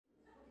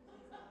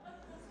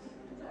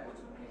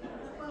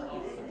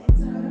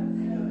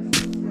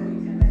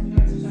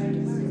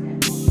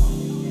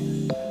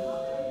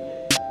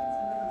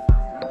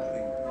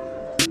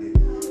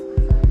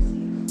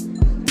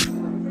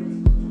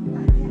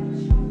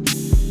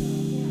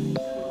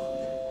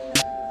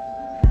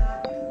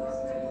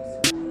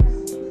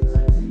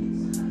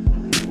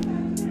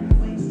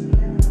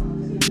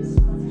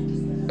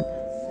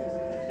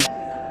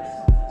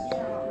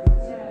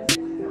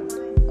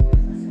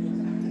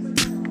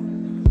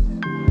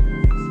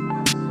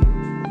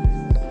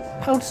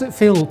How does it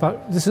feel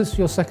about, this is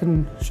your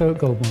second show at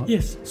Goldmark?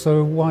 Yes.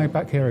 So why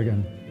back here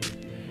again?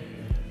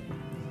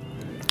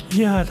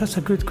 Yeah, that's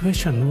a good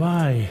question.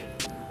 Why?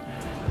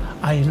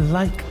 I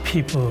like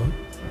people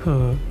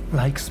who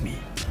likes me.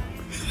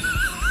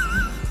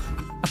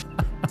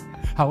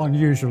 How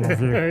unusual of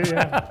you.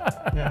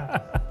 yeah.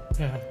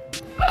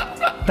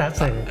 That's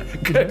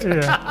it. Good.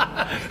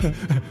 Yeah.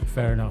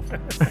 Fair enough.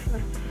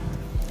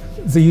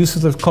 The use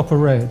of the copper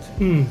red,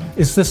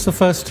 is this the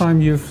first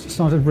time you've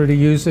started really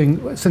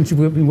using, since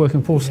you've been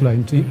working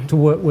porcelain, to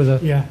work with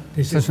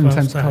such an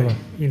intense colour?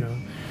 You know,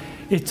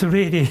 it's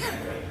really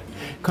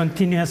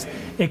continuous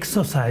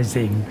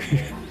exercising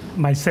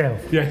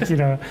myself, yes. You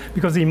know,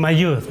 because in my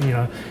youth, you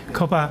know,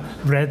 copper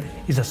red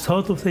is a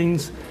sort of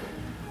things,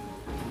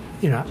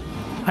 you know,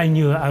 I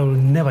knew I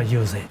would never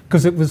use it.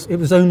 Because it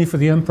was only for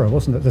the emperor,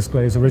 wasn't it, this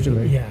glaze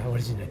originally? Yeah,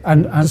 originally.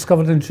 And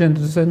discovered in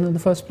Shenzhen in the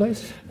first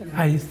place?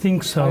 I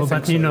think so,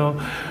 you know,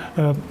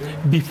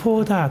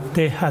 before that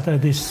they had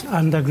this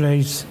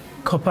underglaze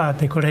copper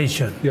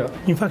decoration. Yeah.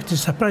 In fact,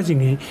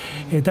 surprisingly,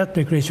 that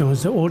decoration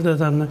was older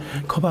than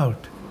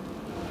cobalt.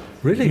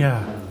 Really?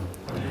 Yeah.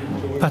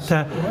 But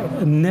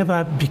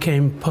never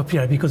became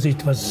popular because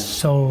it was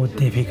so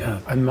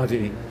difficult. And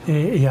muddy.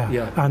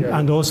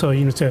 And also,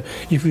 you know, so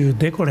if you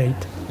decorate,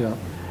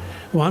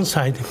 one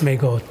side may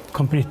go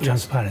completely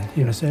transparent.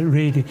 You know, so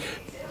really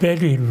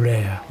very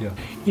rare. Yeah.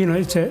 You know,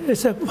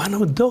 it's one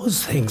of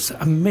those things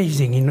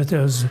amazing. You know,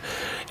 those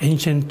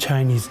ancient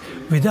Chinese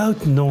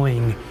without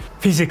knowing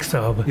physics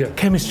of,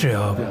 chemistry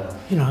of,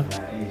 you know.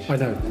 I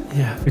know.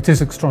 Yeah. It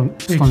is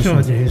astonishing,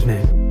 isn't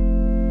it?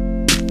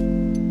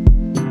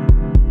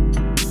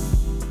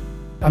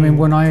 I mean,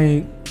 when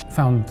I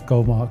found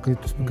Goldmark,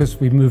 it's because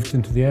we moved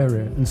into the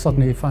area and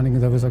suddenly finding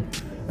there was a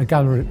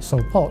gallery that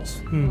sold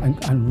pots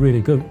and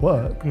really good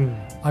work,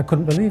 I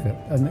couldn't believe it.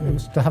 And it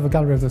was to have a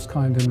gallery of this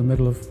kind in the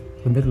middle of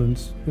the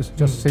Midlands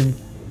just seemed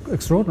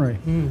extraordinary.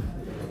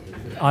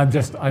 I'm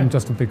just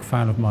a big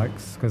fan of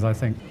Mike's because I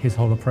think his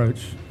whole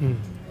approach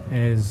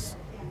is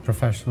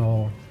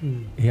professional.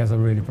 He has a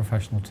really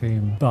professional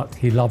team, but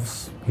he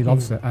loves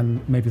it,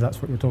 and maybe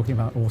that's what you're talking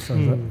about also,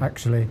 that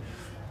actually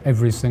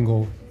every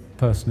single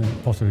person in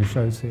pottery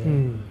shows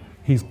here,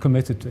 he's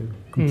committed to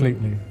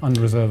completely,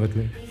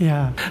 unreservedly.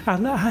 Yeah,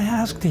 and I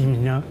asked him, you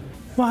know,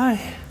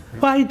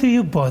 why do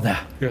you bother?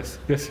 Yes.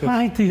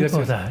 Why do you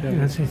bother? You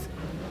know,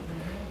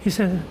 he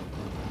said,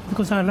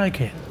 because I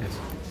like it. Yes.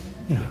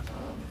 You know,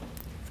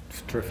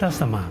 terrific. That's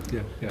the man.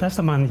 Yeah. That's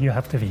the man you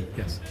have to be.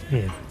 Yes.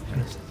 Yeah.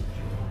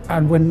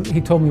 And when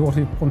he told me what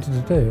he wanted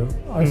to do,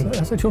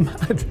 I said, you're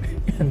mad.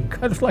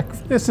 Kind of like,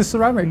 this is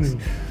ceramics.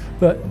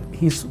 But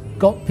he's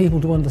got people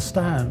to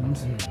understand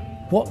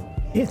what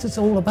it is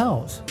all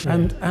about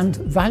and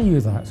value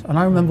that. And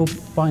I remember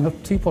buying a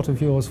teapot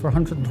of yours for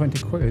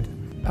 120 quid,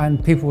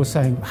 and people were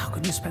saying, how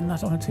can you spend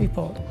that on a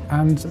teapot?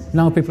 And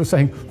now people are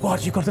saying,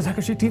 what, you got a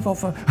Takeshi teapot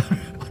for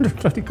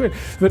 120 quid?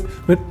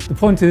 But the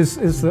point is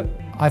that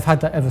I've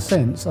had that ever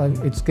since.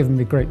 It's given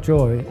me great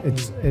joy.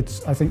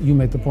 I think you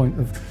made the point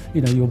of,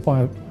 you know, you'll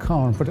buy a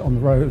car and put it on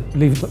the road,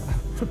 leave it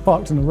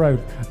parked in the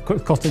road,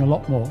 costing a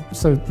lot more.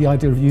 So the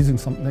idea of using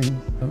something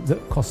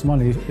that costs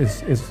money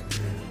is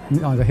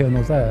neither here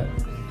nor there.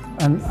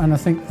 And I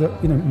think that,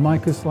 you know,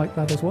 Mike is like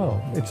that as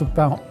well. It's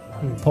about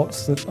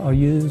pots that are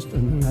used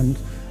and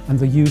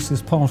the use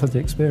is part of the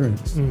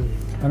experience.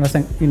 And I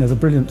think, you know, the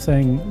brilliant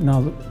thing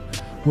now that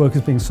work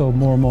is being sold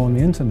more and more on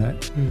the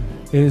internet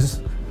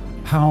is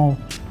how,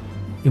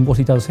 in what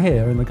he does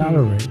here in the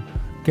gallery,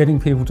 getting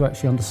people to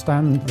actually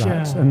understand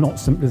that and not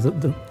simply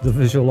the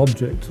visual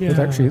object, but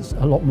actually it's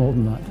a lot more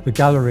than that. The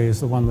gallery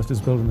is the one that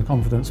is building the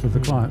confidence with the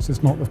clients,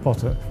 it's not the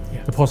potter.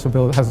 The potter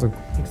has the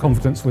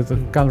confidence with the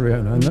gallery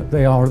owner, and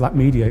they are that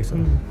mediator.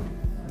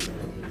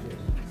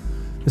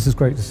 This is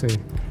great to see.